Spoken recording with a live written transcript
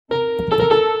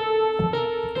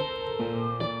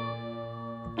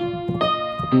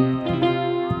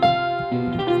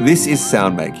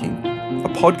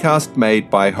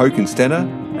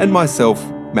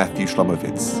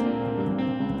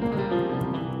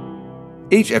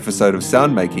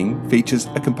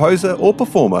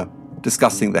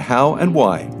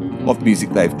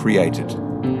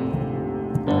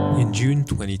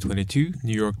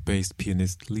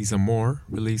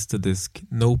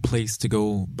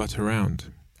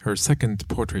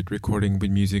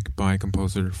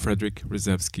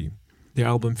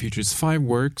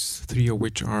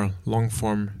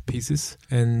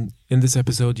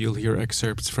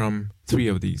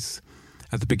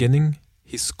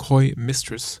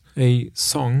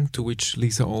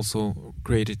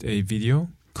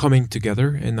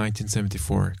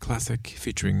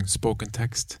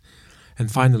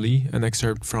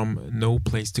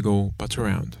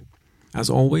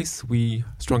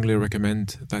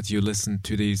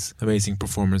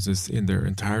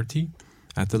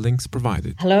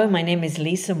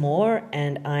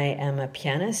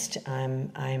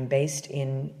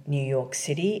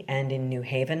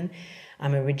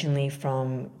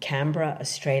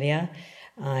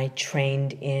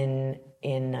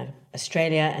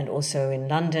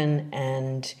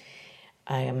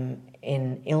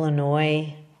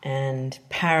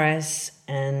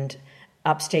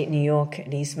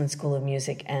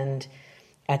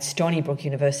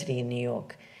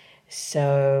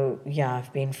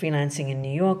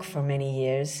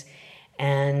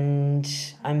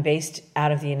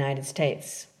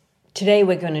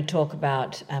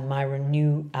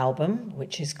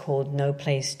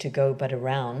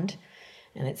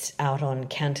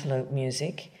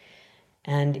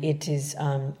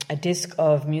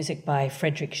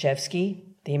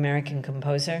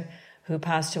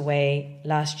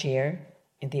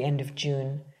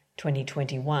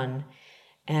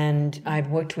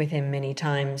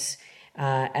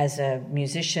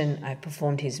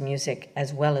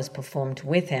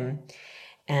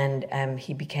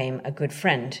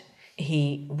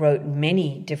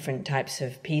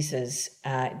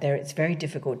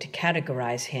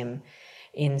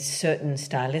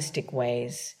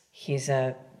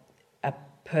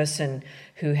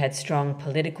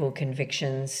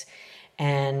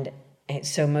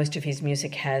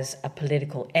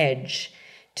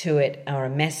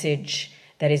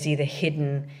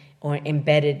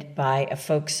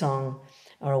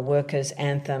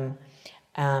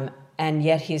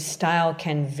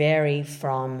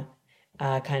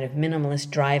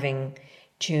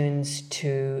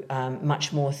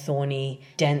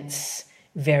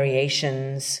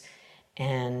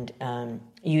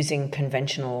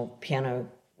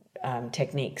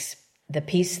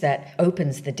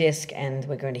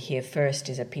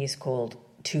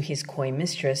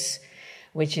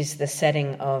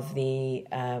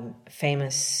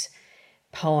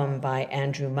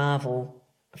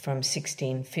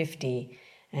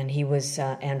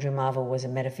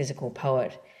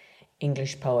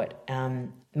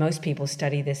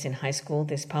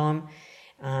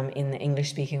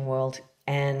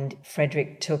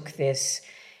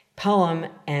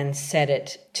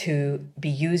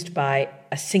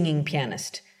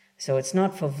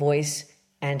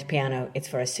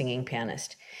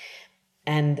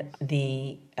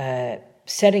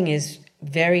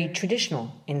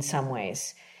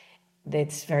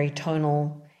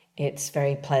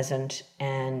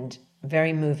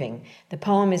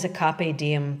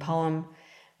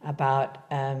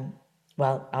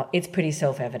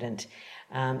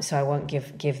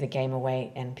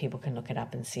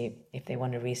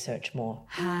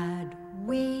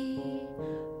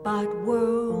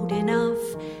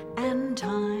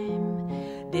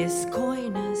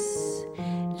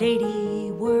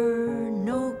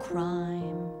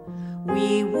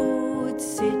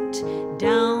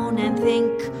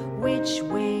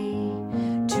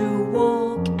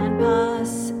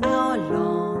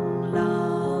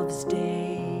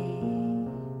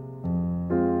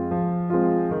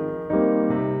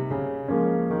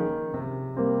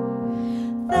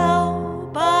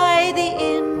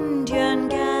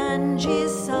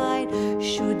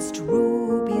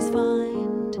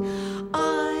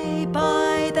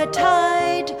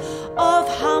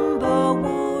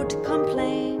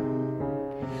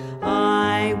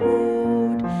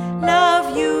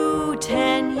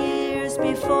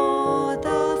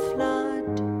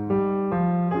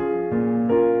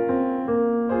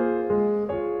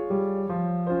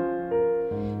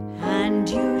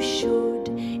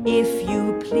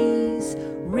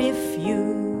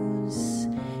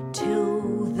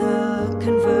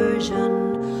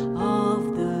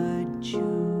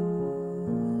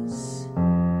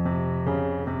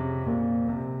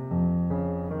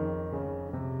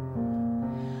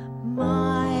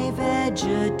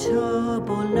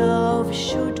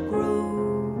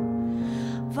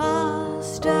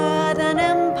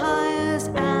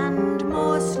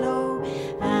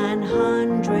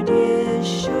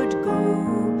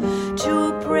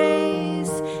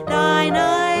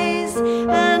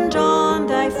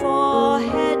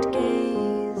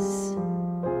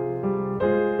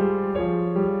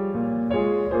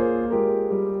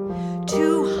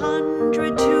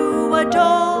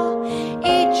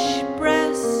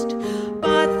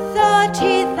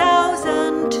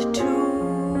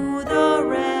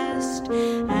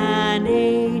an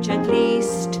age at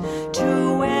least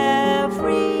to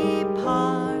every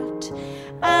part,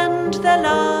 and the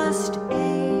last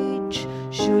age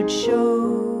should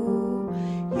show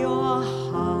your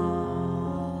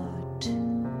heart.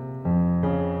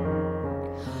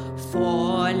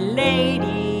 For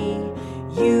lady,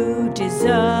 you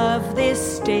deserve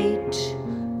this state,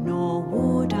 nor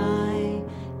would I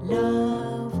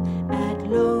love at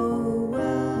lower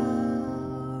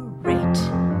rate.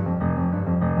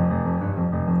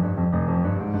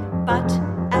 But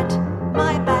at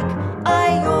my back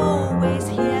I always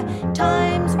hear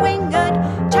time's winged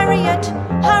chariot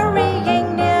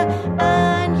hurrying near,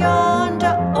 and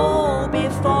yonder all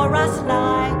before us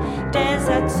lie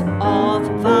deserts of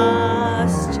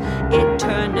vast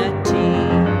eternity.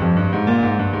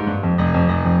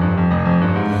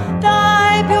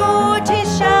 Thy beauty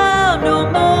shall no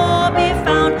more be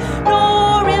found,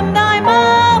 nor in thy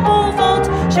marble vault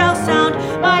shall sound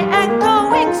my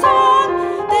echoing song.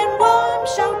 Then worms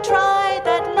shall try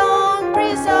that long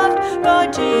preserved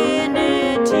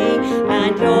virginity,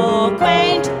 and your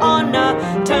quaint honor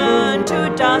turn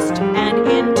to dust and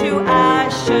into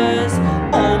ashes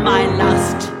all my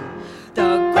lust.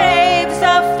 The grave's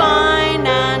a fine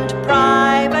and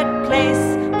private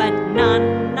place, but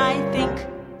none, I think,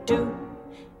 do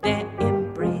their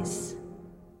embrace.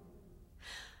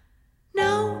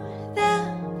 Now,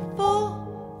 therefore,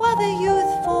 while the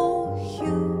youthful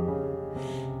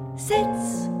hue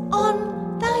sits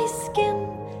on thy skin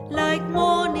like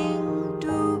morning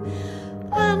dew,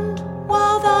 and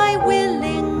while thy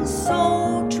willing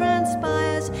soul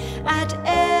transpires at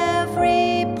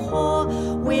every pore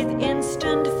with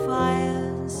instant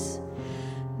fires,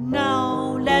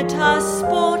 now let us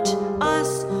sport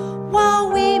us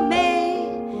while we may,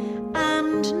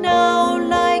 and now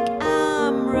like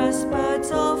amorous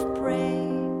birds of prey,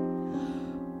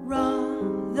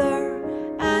 rather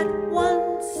at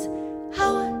once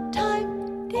our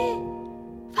time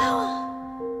devour,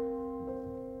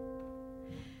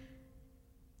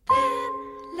 then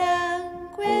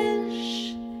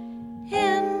languish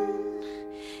in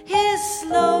his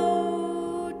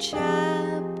slow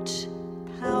chapped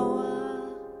power.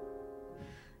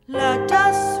 Let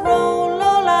us roll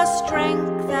all our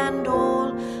strength and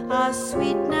all our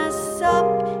sweetness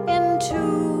up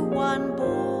into one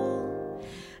ball,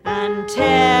 and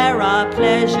tear our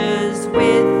pleasures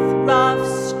with rough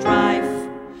strife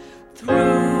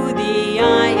through the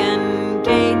iron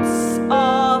gates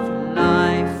of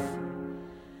life.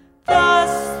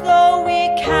 Thus, though we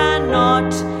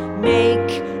cannot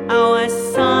make our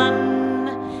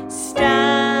sun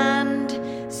stand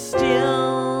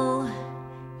still,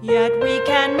 yet we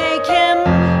can make him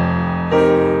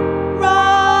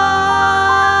run.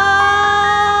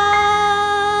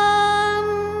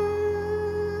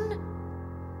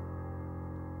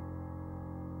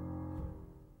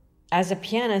 As a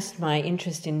pianist, my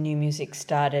interest in new music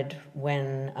started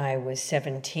when I was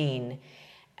 17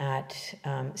 at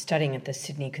studying at the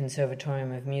Sydney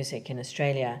Conservatorium of Music in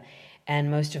Australia.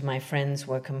 And most of my friends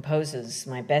were composers.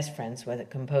 My best friends were the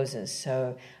composers.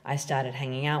 So I started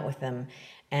hanging out with them,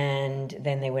 and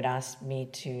then they would ask me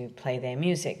to play their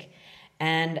music.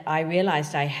 And I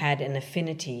realized I had an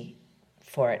affinity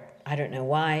for it. I don't know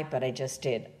why, but I just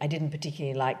did. I didn't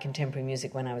particularly like contemporary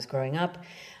music when I was growing up,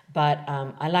 but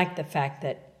I liked the fact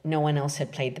that no one else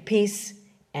had played the piece,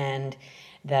 and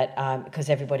that because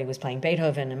everybody was playing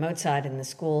Beethoven and Mozart in the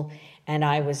school, and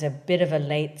I was a bit of a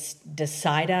late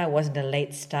decider. I wasn't a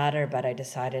late starter, but I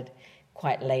decided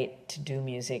quite late to do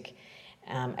music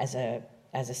as a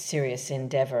serious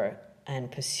endeavor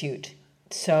and pursuit.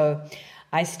 So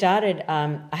I started,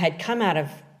 I had come out of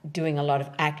doing a lot of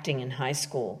acting in high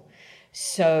school.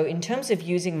 So in terms of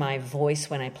using my voice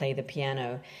when I play the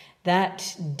piano,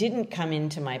 that didn't come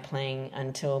into my playing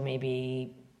until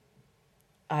maybe,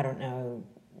 I don't know,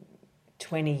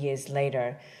 20 years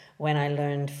later, when I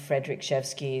learned Frederic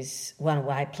Rzewski's, well,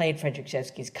 I played Frederic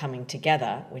Rzewski's Coming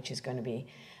Together, which is going to be,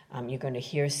 you're going to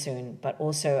hear soon, but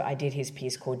also I did his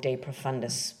piece called De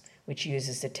Profundis, which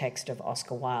uses the text of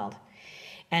Oscar Wilde.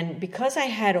 And because I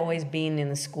had always been in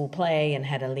the school play and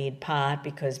had a lead part,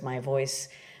 because my voice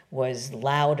was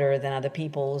louder than other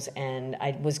people's and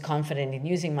I was confident in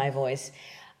using my voice,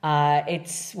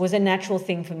 it was a natural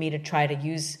thing for me to try to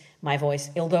use my voice,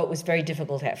 although it was very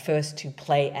difficult at first to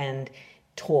play and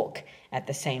talk at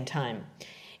the same time.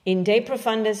 In De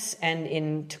Profundis and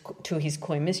in To His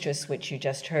Coy Mistress, which you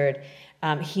just heard,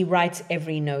 he writes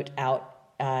every note out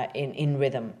in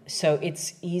rhythm. So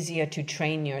it's easier to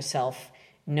train yourself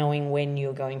knowing when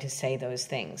you're going to say those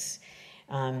things.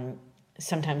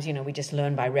 Sometimes, we just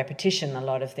learn by repetition a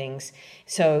lot of things.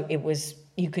 So it was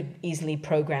you could easily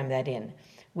program that in.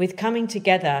 With Coming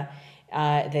Together,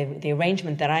 the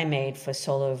arrangement that I made for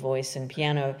solo voice and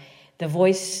piano, the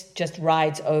voice just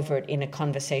rides over it in a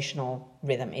conversational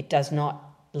rhythm. It does not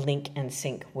link and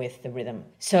sync with the rhythm.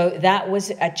 So that was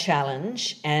a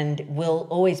challenge and will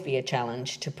always be a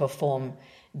challenge to perform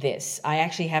this. I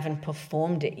actually haven't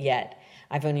performed it yet.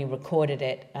 I've only recorded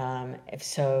it.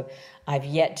 So I've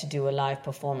yet to do a live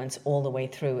performance all the way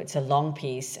through. It's a long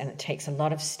piece and it takes a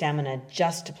lot of stamina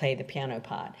just to play the piano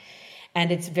part.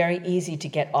 And it's very easy to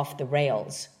get off the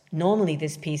rails. Normally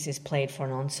this piece is played for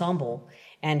an ensemble,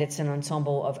 and it's an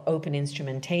ensemble of open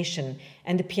instrumentation,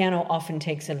 and the piano often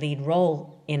takes a lead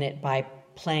role in it by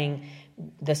playing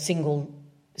the single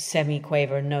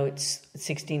semi-quaver notes,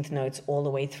 16th notes all the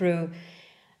way through,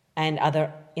 and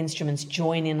other instruments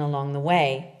join in along the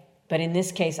way. But in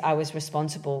this case, I was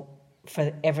responsible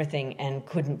for everything and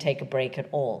couldn't take a break at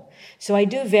all. So I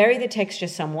do vary the texture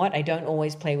somewhat. I don't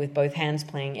always play with both hands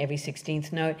playing every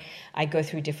 16th note. I go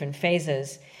through different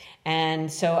phases.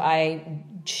 And so I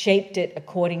shaped it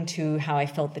according to how I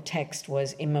felt the text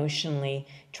was emotionally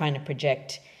trying to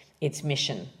project its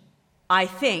mission. I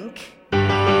think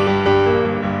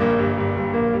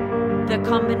the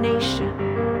combination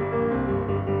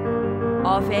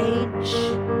of age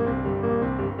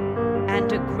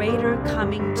and a greater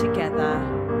coming together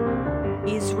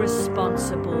is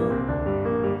responsible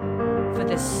for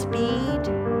the speed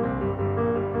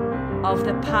of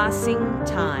the passing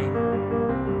time.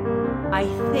 I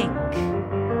think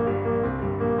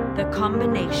the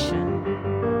combination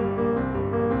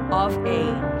of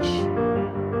age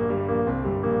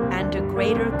and a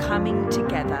greater coming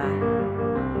together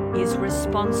is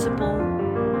responsible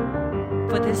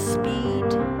for the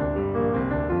speed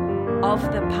of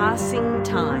the passing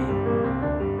time.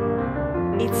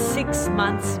 It's 6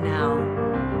 months now,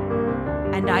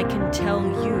 and I can tell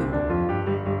you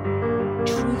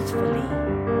truthfully,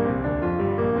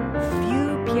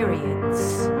 few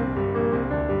periods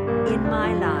in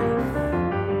my life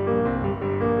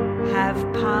have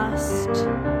passed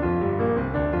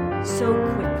so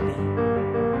quickly.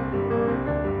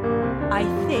 I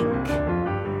think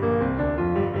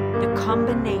the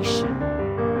combination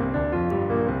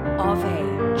of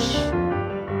age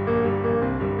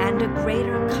and a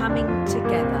greater coming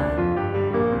together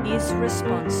is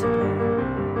responsible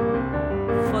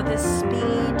for the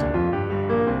speed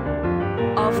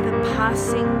of the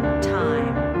passing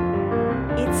time.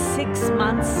 It's 6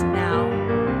 months now,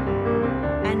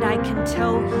 and I can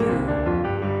tell you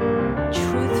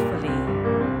truthfully,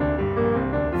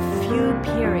 few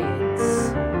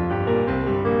periods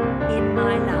in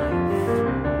my life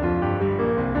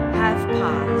have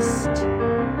passed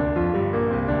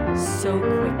so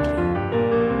quickly.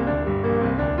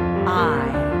 I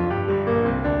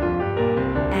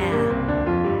am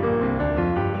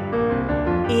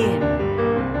in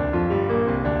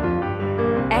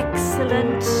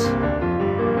excellent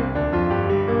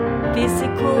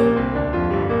physical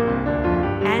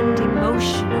and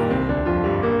emotional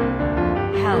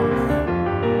health.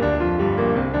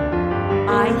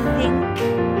 I think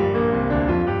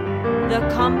the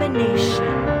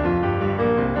combination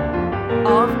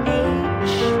of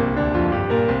age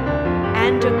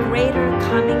and a greater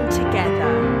coming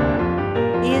together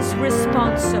is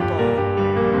responsible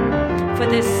for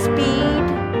the speed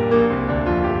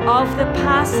of the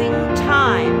passing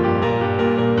time.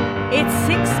 It's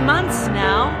 6 months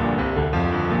now,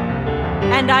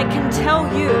 and I can tell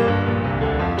you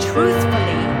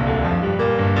truthfully,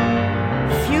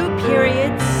 few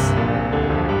periods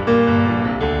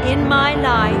in my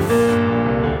life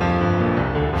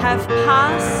have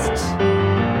passed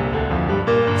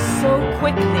so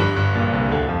quickly.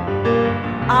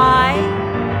 I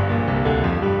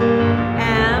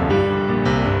am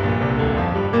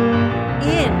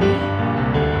in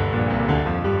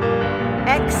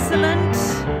excellent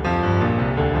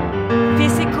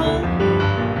physical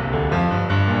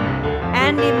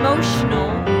and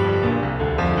emotional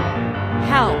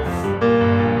health.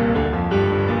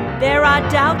 There are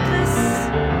doubtless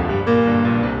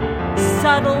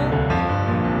subtle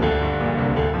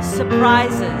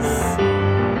surprises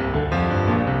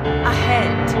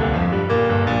ahead,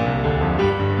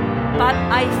 but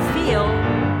I feel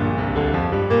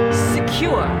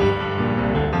secure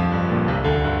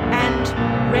and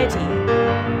ready.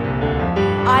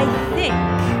 I think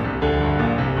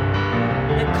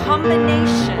the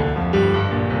combination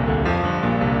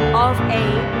of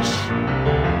age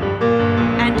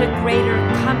and a greater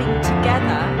coming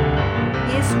together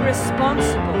is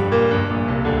responsible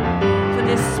for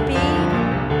the speed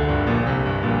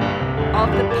of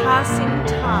the passing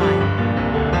time.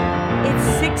 It's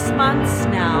 6 months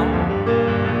now,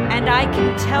 and I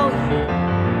can tell you,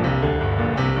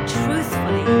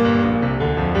 truthfully,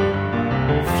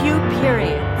 few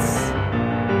periods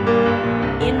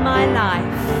in my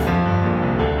life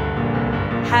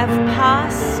have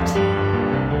passed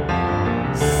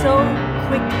so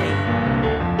quickly.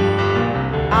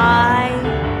 I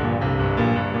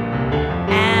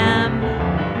am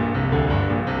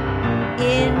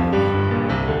in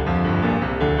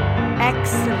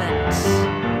excellent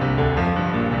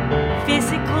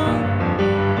physical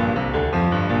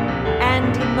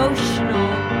and emotional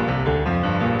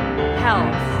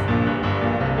health.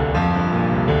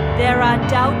 There are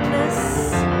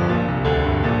doubtless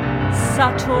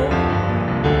subtle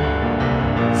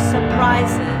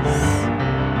surprises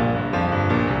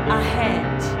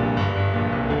ahead,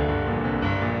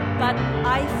 but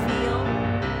I feel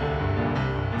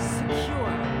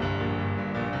secure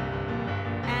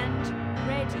and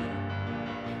ready.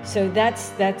 So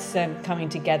that's coming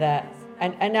together,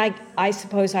 and I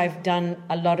suppose I've done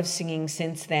a lot of singing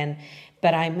since then,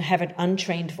 but I have an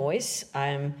untrained voice.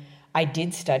 I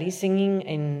did study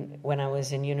singing when I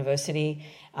was in university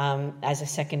as a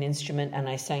second instrument, and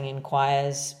I sang in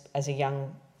choirs as a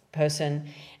young person,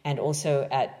 and also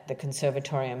at the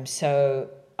conservatorium. So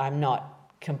I'm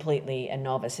not completely a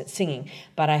novice at singing,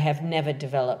 but I have never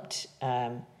developed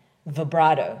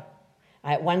vibrato.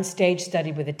 I at one stage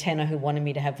studied with a tenor who wanted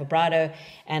me to have vibrato,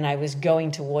 and I was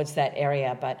going towards that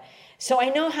area. So I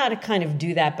know how to kind of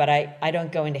do that, but I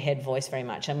don't go into head voice very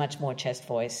much. I'm much more chest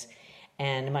voice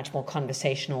and a much more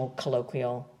conversational,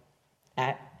 colloquial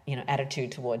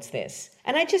attitude towards this.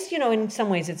 And I just, in some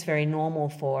ways it's very normal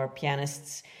for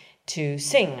pianists to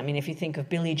sing. I mean, if you think of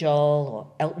Billy Joel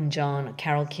or Elton John or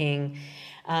Carole King,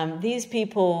 these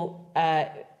people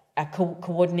are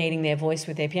coordinating their voice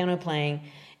with their piano playing.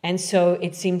 And so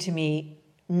it seemed to me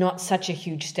not such a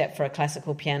huge step for a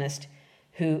classical pianist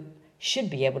who should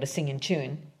be able to sing in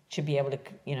tune, should be able to,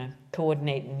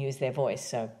 coordinate and use their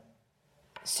voice.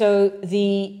 So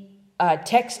the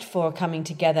text for Coming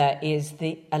Together is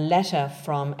a letter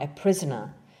from a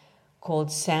prisoner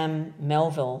called Sam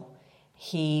Melville.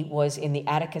 He was in the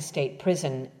Attica State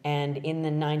Prison, and in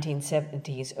the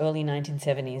 1970s, early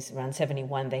 1970s, around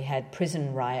 71, they had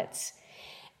prison riots,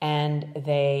 and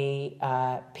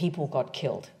people got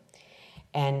killed.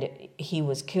 And he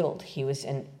was killed. He was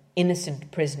an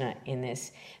innocent prisoner in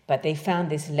this, but they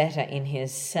found this letter in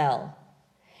his cell.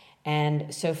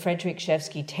 And so Frederic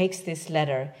Rzewski takes this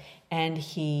letter and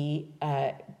he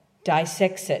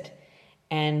dissects it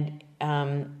and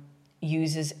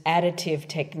uses additive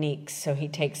techniques. So he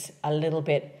takes a little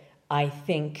bit, I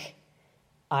think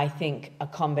a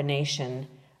combination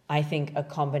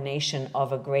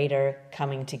of a greater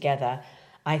coming together.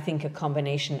 I think a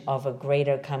combination of a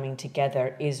greater coming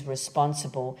together is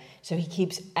responsible. So he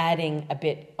keeps adding a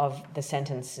bit of the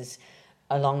sentences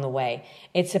along the way.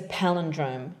 It's a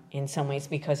palindrome in some ways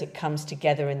because it comes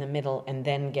together in the middle and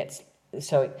then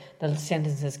so the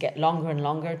sentences get longer and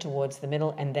longer towards the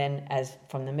middle, and then as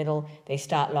from the middle they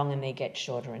start long and they get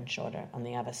shorter and shorter on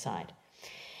the other side.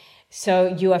 So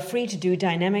you are free to do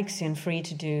dynamics and free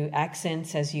to do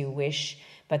accents as you wish,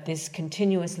 but this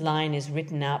continuous line is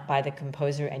written out by the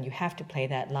composer and you have to play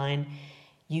that line.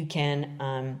 You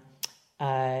can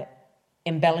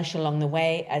embellish along the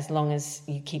way as long as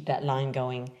you keep that line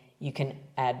going. You can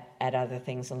add other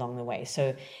things along the way.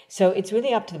 So it's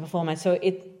really up to the performer. So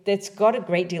it's got a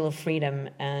great deal of freedom,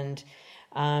 and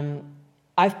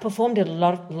I've performed it a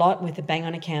lot with the Bang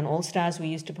on a Can All Stars. We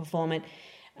used to perform it,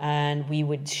 and we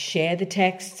would share the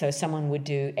text. So someone would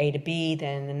do A to B,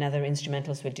 then another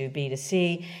instrumentalist would do B to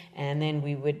C, and then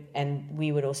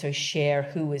we would also share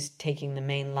who was taking the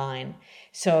main line.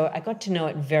 So I got to know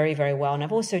it very, very well. And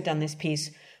I've also done this piece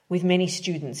with many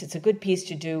students. It's a good piece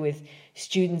to do with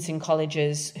students in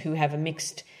colleges who have a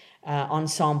mixed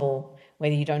ensemble,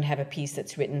 whether you don't have a piece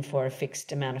that's written for a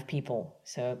fixed amount of people.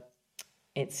 So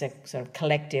it's a sort of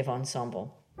collective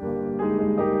ensemble.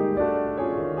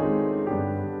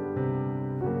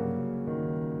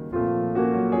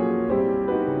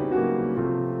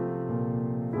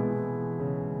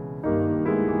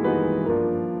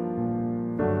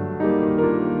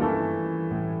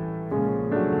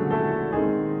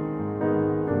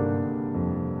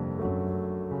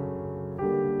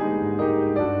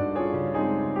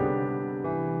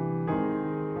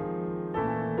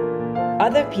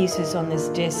 Other pieces on this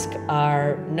disc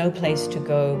are No Place to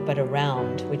Go But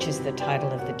Around, which is the title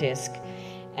of the disc,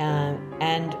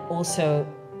 and also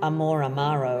Amor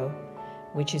Amaro,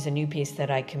 which is a new piece that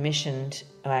I commissioned,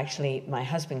 or actually my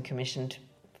husband commissioned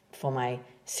for my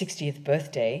 60th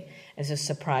birthday as a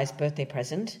surprise birthday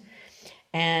present.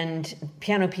 and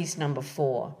piano piece number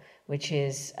 4, which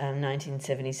is a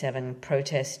 1977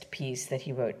 protest piece that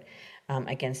he wrote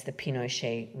against the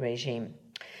Pinochet regime.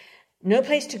 No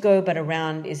Place to Go But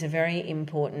Around is a very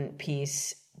important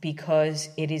piece because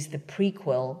it is the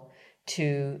prequel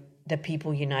to The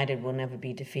People United Will Never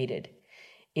Be Defeated.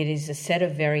 It is a set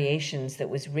of variations that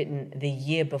was written the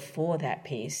year before that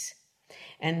piece.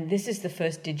 And this is the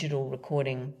first digital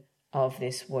recording of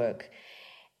this work.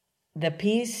 The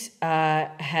piece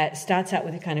starts out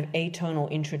with a kind of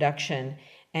atonal introduction,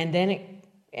 and then it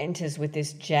enters with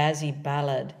this jazzy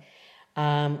ballad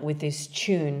with this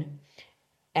tune.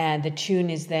 And the tune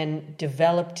is then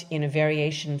developed in a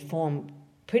variation form,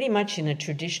 pretty much in a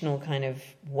traditional kind of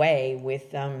way,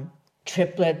 with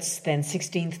triplets, then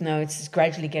 16th notes. It's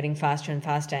gradually getting faster and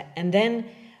faster. And then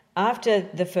after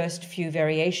the first few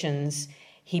variations,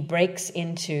 he breaks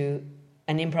into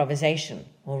an improvisation,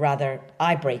 or rather,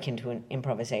 I break into an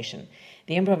improvisation.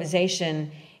 The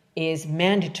improvisation is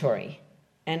mandatory.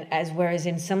 And whereas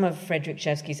in some of Frederic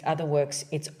Rzewski's other works,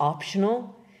 it's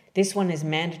optional, this one is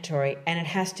mandatory, and it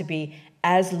has to be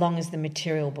as long as the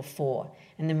material before.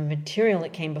 And the material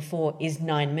that came before is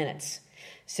 9 minutes.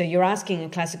 So you're asking a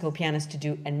classical pianist to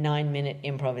do a 9-minute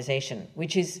improvisation,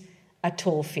 which is a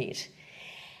tall feat.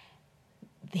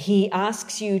 He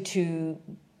asks you to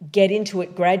get into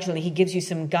it gradually. He gives you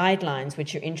some guidelines,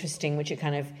 which are interesting, which are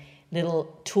kind of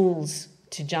little tools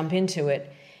to jump into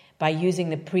it by using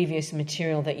the previous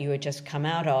material that you had just come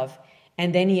out of.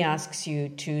 And then he asks you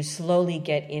to slowly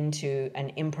get into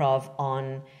an improv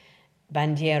on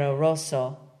Bandiera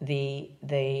Rosso, the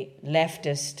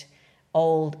leftist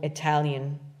old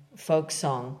Italian folk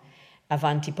song,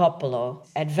 Avanti Popolo,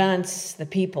 advance the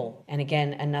people. And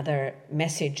again, another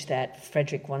message that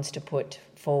Frederic wants to put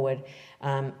forward,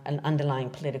 an underlying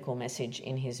political message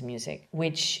in his music,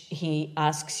 which he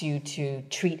asks you to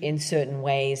treat in certain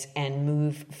ways and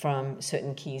move from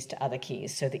certain keys to other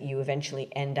keys so that you eventually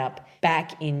end up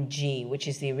back in G, which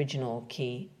is the original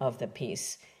key of the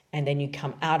piece. And then you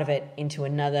come out of it into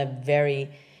another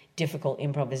very difficult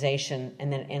improvisation,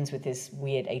 and then it ends with this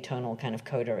weird atonal kind of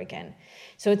coda again.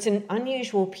 So it's an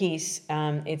unusual piece.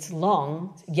 It's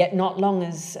long, yet not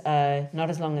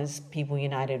as long as People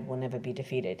United Will Never Be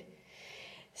Defeated.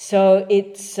 So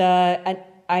it's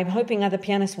I'm hoping other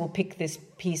pianists will pick this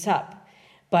piece up,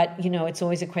 but it's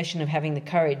always a question of having the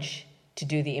courage to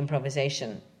do the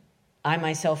improvisation. I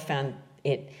myself found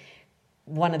it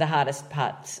one of the hardest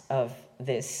parts of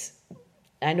this.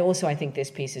 And also, I think this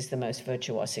piece is the most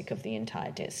virtuosic of the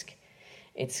entire disc.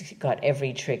 It's got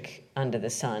every trick under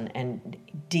the sun and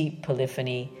deep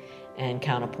polyphony and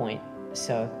counterpoint.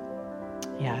 So,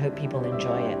 yeah, I hope people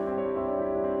enjoy it.